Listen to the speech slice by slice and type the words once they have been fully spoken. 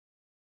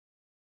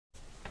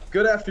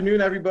Good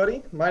afternoon,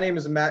 everybody. My name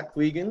is Matt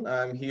Clegan.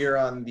 I'm here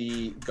on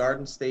the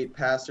Garden State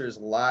Passers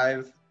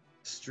live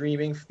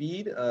streaming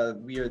feed.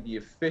 We are the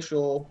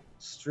official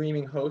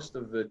streaming host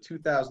of the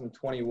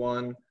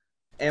 2021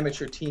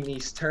 Amateur Team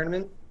East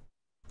Tournament.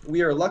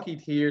 We are lucky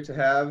here to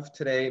have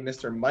today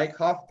Mr. Mike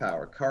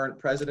Hoffpauir, current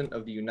president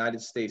of the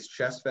United States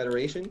Chess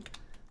Federation.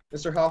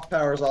 Mr.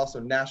 Hoffpauir is also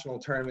National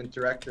Tournament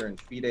Director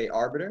and FIDE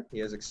Arbiter. He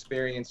has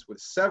experience with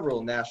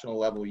several national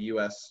level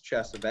U.S.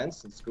 chess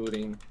events,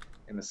 including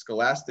in the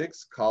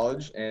scholastics,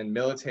 college, and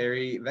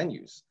military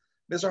venues.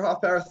 Mr.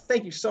 Hoffpauir,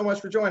 thank you so much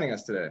for joining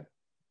us today.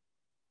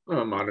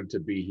 I'm honored to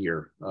be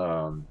here,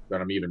 but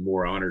I'm even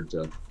more honored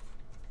to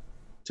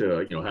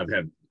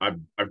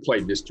I've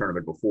played this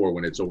tournament before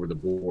when it's over the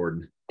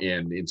board,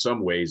 and in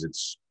some ways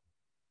it's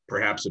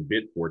perhaps a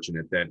bit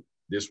fortunate that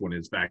this one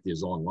in fact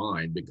is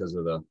online because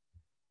of the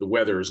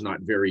weather is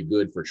not very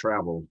good for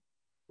travel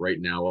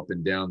right now up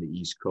and down the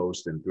East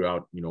Coast and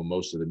throughout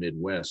most of the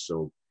Midwest.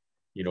 So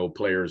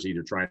players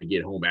either trying to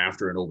get home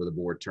after an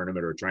over-the-board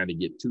tournament or trying to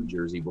get to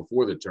Jersey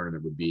before the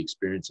tournament would be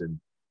experiencing,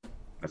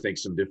 I think,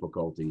 some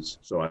difficulties.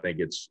 So I think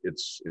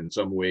it's in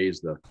some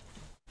ways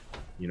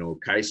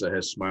Kaisa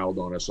has smiled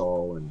on us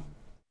all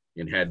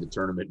and had the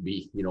tournament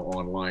be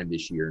online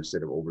this year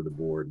instead of over the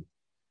board.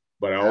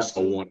 But I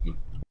also want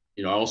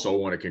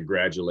to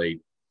congratulate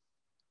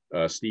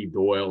Steve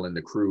Doyle and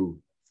the crew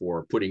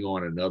for putting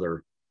on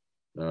another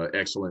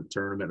excellent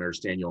tournament. I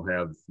understand you'll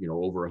have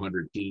over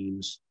 100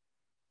 teams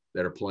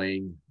that are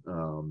playing,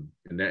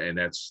 and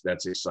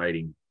that's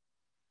exciting.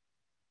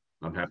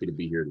 I'm happy to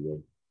be here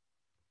today.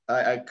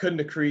 I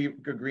couldn't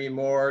agree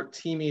more.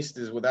 Team East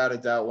is without a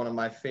doubt one of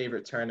my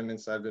favorite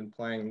tournaments. I've been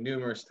playing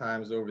numerous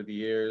times over the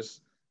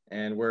years,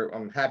 and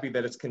I'm happy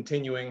that it's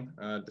continuing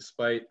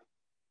despite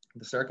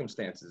the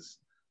circumstances.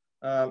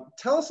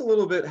 Tell us a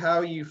little bit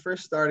how you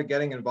first started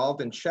getting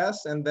involved in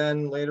chess, and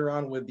then later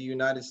on with the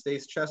United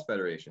States Chess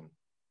Federation.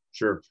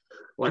 Sure.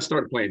 Well, I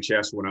started playing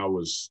chess when I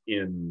was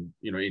in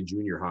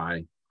junior high.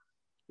 And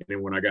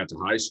then when I got to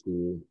high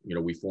school,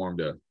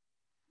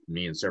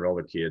 me and several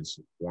other kids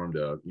formed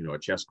a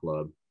chess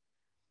club.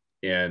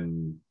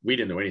 And we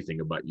didn't know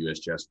anything about US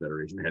Chess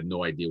Federation. I had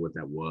no idea what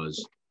that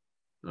was.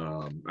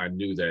 I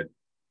knew that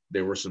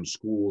there were some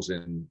schools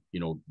in,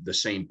 the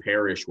same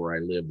parish where I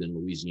lived in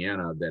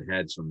Louisiana that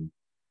had some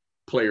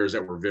players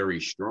that were very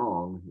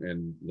strong.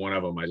 And one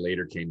of them I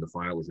later came to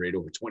find out was rated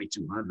over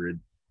 2,200.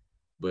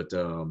 But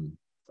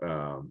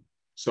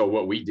so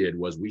what we did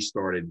was we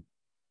started,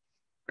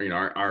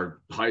 our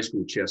high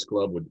school chess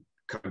club would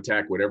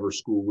contact whatever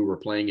school we were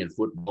playing in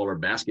football or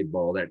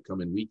basketball that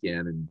coming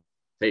weekend. And,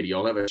 hey, do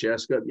y'all have a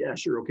chess club? Yeah,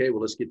 sure. Okay, well,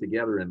 let's get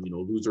together and,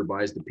 loser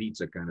buys the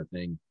pizza kind of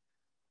thing.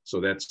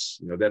 So that's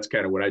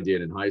kind of what I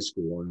did in high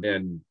school. And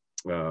then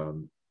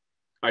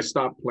I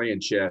stopped playing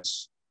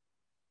chess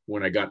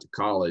when I got to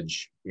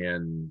college.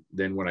 And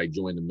then when I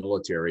joined the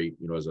military,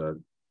 as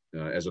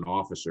an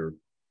officer,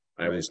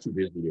 I was too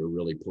busy to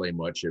really play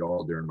much at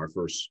all during my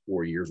first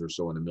 4 years or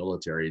so in the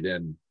military.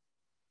 Then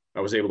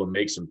I was able to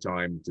make some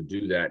time to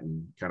do that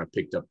and kind of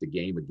picked up the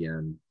game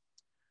again.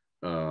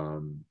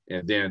 And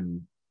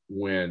then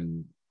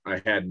when I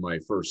had my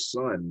first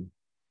son,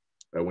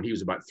 when he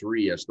was about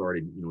 3, I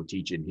started,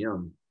 teaching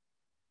him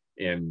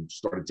and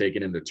started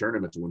taking him to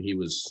tournaments when he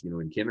was,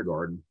 in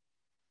kindergarten.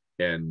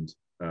 And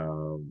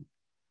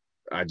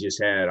I just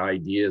had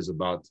ideas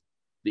about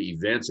the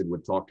events and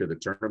would talk to the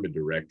tournament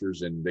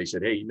directors, and they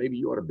said, hey, maybe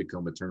you ought to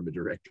become a tournament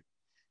director.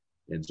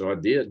 And so I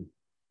did.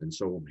 And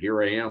so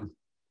here I am,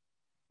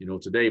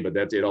 today. But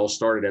it all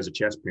started as a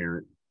chess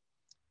parent,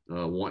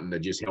 wanting to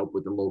just help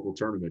with the local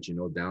tournaments,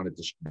 down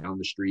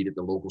the street at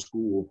the local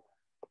school.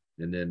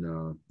 And then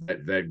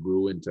that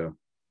grew into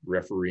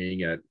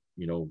refereeing at,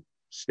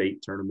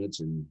 state tournaments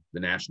and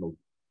the national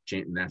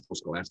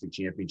scholastic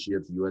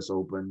championships, US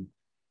Open,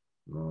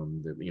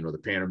 the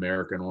Pan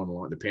American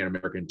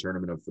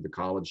tournament for the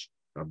college.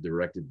 I've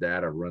directed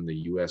that. I've run the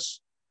U.S.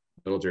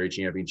 military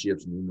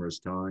championships numerous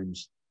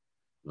times.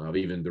 I've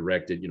even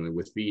directed,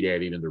 with FIDE,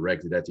 I've even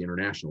directed at the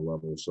international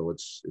level. So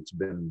it's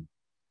been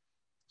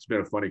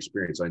a fun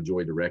experience. I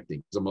enjoy directing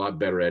because I'm a lot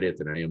better at it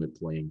than I am at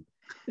playing.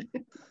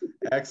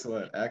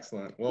 Excellent.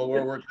 Well,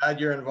 we're glad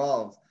you're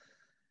involved.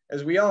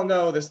 As we all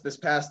know, this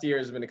past year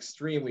has been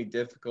extremely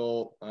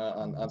difficult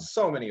on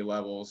so many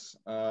levels.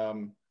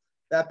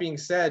 That being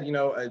said,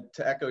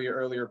 to echo your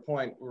earlier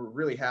point, we're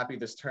really happy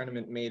this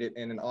tournament made it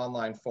in an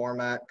online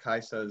format.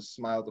 Kaisa has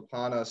smiled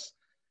upon us.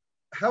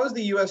 How is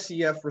the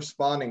USCF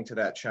responding to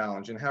that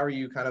challenge, and how are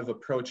you kind of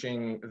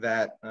approaching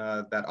that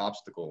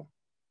obstacle?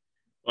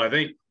 Well, I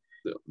think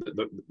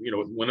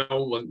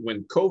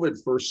when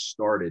COVID first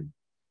started,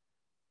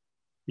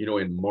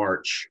 in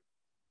March,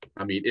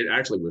 I mean, it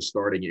actually was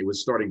starting. It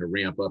was starting to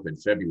ramp up in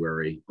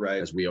February,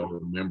 as we all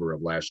remember,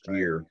 of last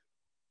year,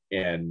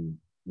 and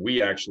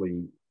we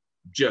actually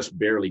just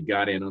barely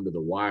got in under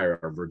the wire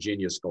our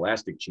Virginia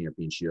Scholastic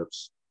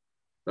Championships.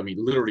 I mean,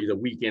 literally the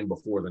weekend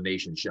before the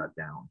nation shut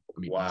down. I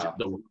mean,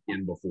 the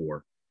weekend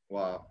before.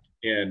 Wow.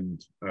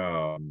 And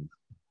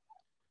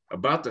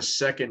about the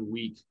second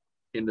week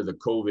into the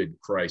COVID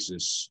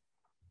crisis,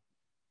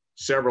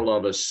 several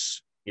of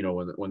us,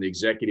 on the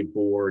executive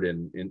board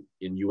and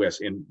in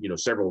US and,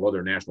 several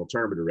other national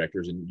tournament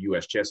directors and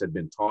US Chess had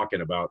been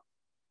talking about,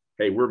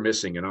 hey, we're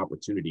missing an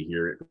opportunity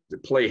here. The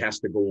play has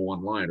to go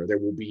online or there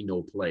will be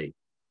no play.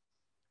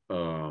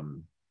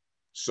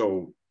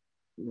 So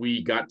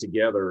we got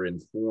together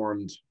and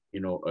formed,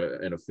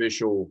 an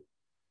official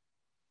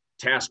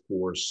task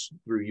force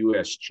through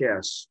US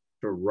Chess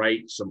to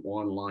write some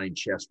online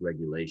chess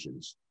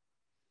regulations.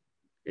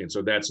 And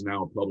so that's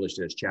now published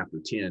as chapter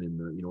 10 in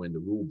the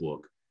rule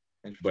book.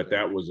 But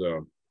that was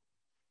a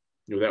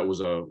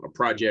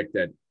project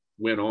that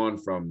went on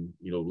from,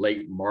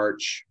 late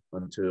March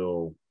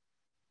until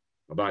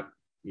about,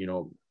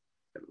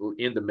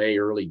 end of May,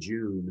 early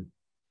June.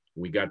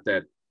 We got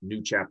that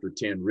new chapter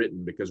 10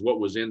 written, because what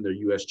was in the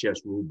US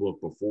Chess rule book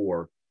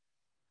before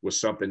was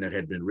something that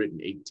had been written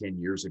 8-10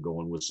 years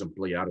ago and was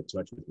simply out of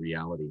touch with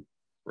reality.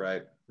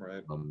 Right.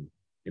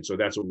 And so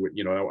that's what,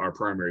 our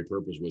primary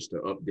purpose was to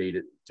update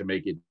it, to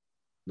make it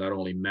not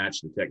only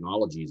match the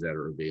technologies that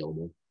are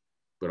available,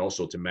 but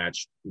also to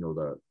match,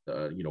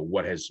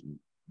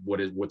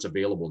 what's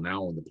available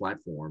now on the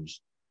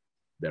platforms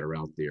that are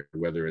out there,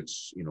 whether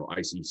it's,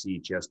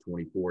 ICC,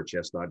 Chess24,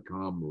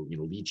 Chess.com, or,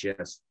 Lee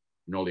Chess,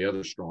 and all the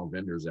other strong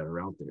vendors that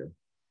are out there.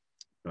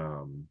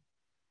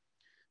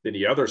 Then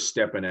the other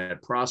step in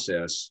that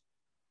process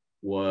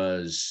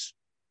was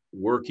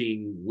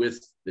working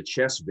with the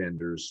chess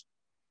vendors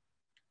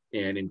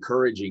and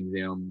encouraging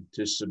them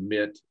to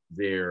submit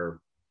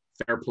their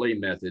fair play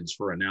methods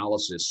for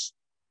analysis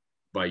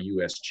by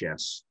US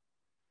Chess,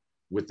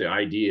 with the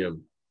idea of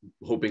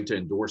hoping to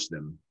endorse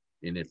them.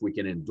 And if we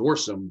can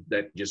endorse them,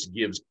 that just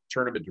gives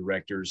tournament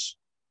directors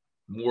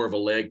more of a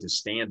leg to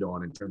stand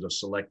on in terms of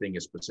selecting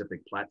a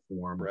specific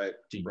platform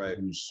to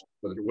use.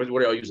 What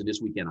are y'all using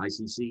this weekend?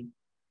 ICC?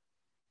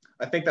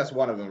 I think that's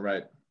one of them,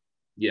 right?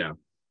 Yeah.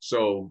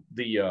 So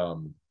we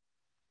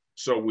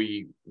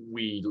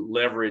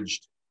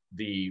leveraged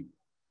the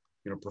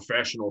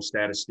professional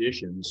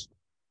statisticians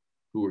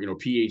who are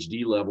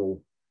PhD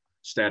level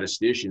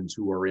statisticians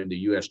who are in the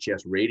US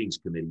Chess Ratings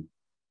Committee,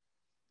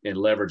 and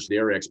leveraged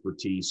their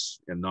expertise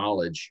and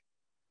knowledge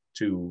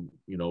to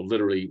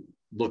literally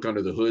look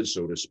under the hood,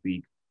 so to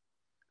speak,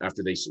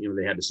 after they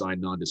had to sign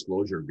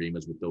non-disclosure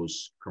agreements with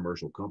those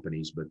commercial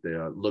companies, but they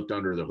looked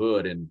under the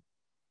hood and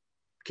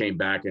came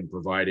back and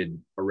provided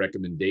a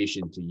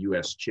recommendation to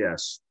US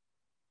Chess,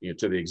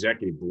 to the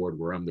executive board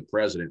where I'm the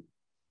president.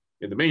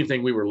 And the main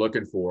thing we were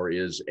looking for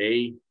is,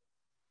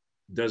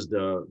 does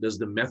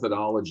the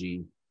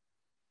methodology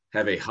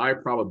have a high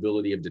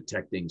probability of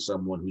detecting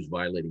someone who's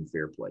violating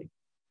fair play?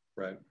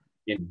 Right.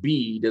 And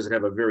B, does it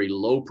have a very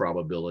low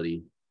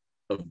probability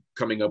of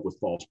coming up with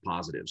false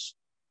positives?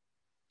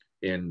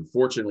 And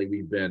fortunately,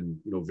 we've been,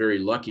 very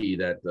lucky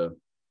that the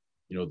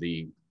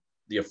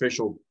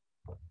official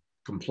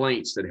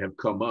complaints that have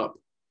come up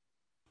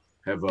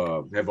have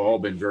all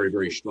been very,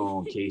 very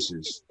strong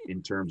cases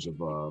in terms of,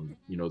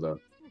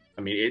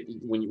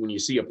 when you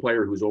see a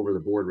player who's over the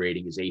board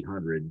rating is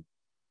 800,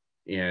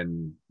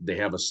 and they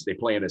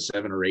play in a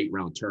 7 or 8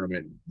 round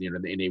tournament,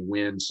 and they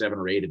win 7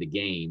 or 8 of the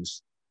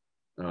games,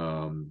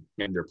 and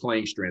their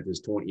playing strength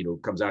is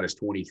comes out as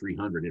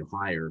 2,300 and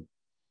higher,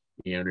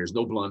 and there's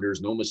no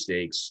blunders, no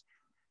mistakes,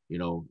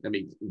 now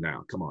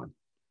come on.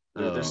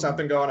 There's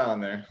something going on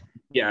there.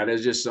 Yeah,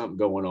 there's just something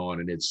going on,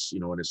 and it's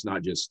it's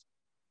not just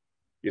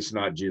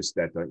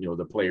that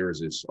the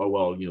players is,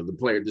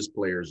 this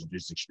player is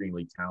just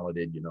extremely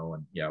talented,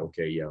 and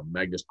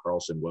Magnus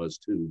Carlsen was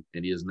too,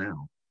 and he is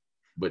now,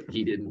 but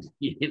he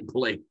didn't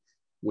play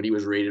when he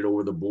was rated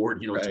over the board,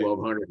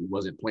 1,200. He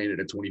wasn't playing at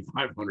a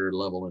 2,500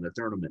 level in a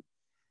tournament.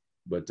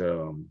 But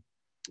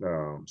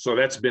so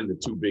that's been the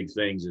two big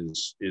things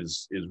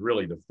is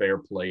really the fair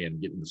play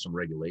and getting some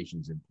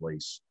regulations in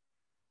place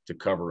to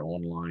cover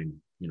online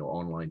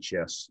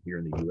chess here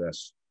in the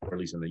U.S., or at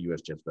least in the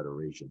U.S. Chess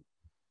Federation.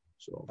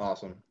 So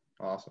awesome.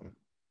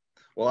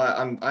 Well,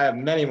 I have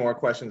many more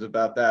questions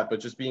about that, but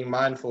just being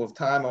mindful of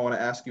time, I want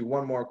to ask you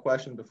one more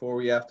question before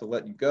we have to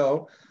let you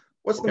go.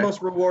 What's the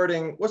most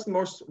rewarding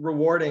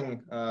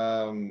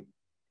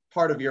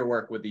part of your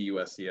work with the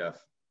USCF?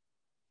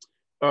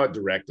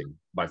 Directing,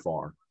 by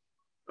far.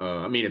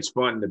 It's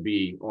fun to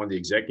be on the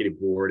executive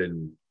board,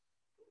 and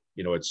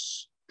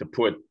it's to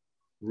put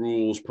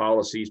rules,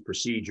 policies,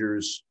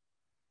 procedures,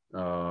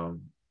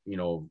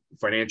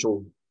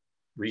 financial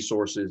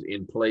resources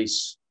in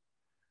place.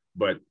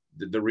 But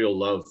the real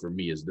love for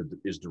me is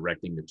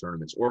directing the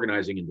tournaments.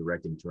 Organizing and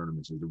directing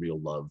tournaments is the real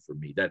love for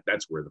me.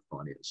 That's where the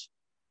fun is.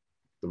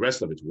 The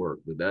rest of it's work,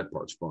 but that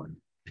part's fun.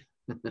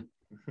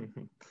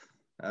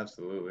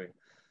 Absolutely.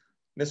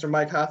 Mr.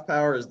 Mike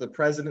Hoffpauir is the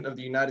president of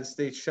the United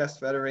States Chess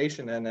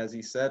Federation, and as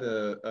he said,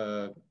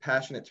 a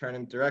passionate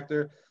tournament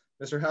director.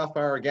 Mr.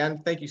 Hoffpauir,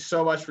 again, thank you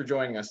so much for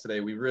joining us today.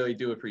 We really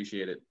do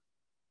appreciate it.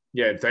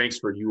 Yeah, thanks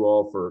for you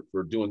all for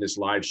doing this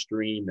live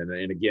stream,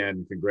 and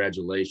again,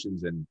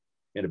 congratulations and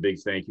a big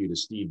thank you to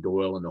Steve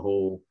Doyle and the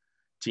whole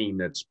team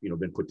that's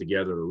been put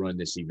together to run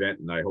this event.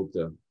 And I hope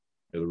to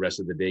the rest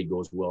of the day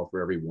goes well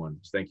for everyone.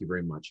 Thank you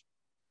very much.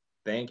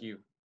 Thank you.